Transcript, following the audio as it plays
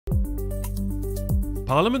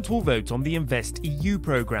Parliament will vote on the Invest EU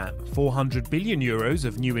programme, €400 billion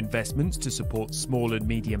of new investments to support small and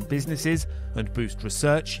medium businesses and boost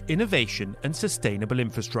research, innovation and sustainable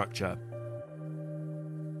infrastructure.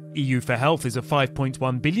 EU for Health is a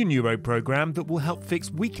 €5.1 billion programme that will help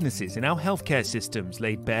fix weaknesses in our healthcare systems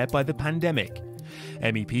laid bare by the pandemic.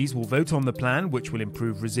 MEPs will vote on the plan, which will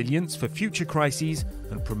improve resilience for future crises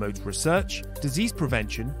and promote research, disease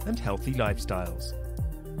prevention and healthy lifestyles.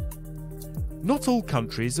 Not all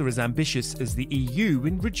countries are as ambitious as the EU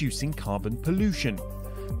in reducing carbon pollution.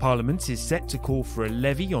 Parliament is set to call for a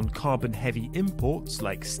levy on carbon-heavy imports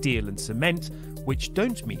like steel and cement, which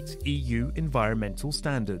don't meet EU environmental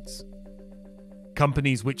standards.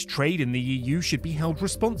 Companies which trade in the EU should be held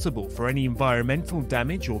responsible for any environmental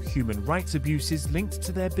damage or human rights abuses linked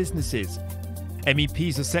to their businesses.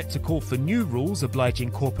 MEPs are set to call for new rules obliging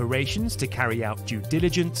corporations to carry out due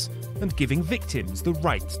diligence and giving victims the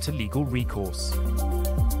right to legal recourse.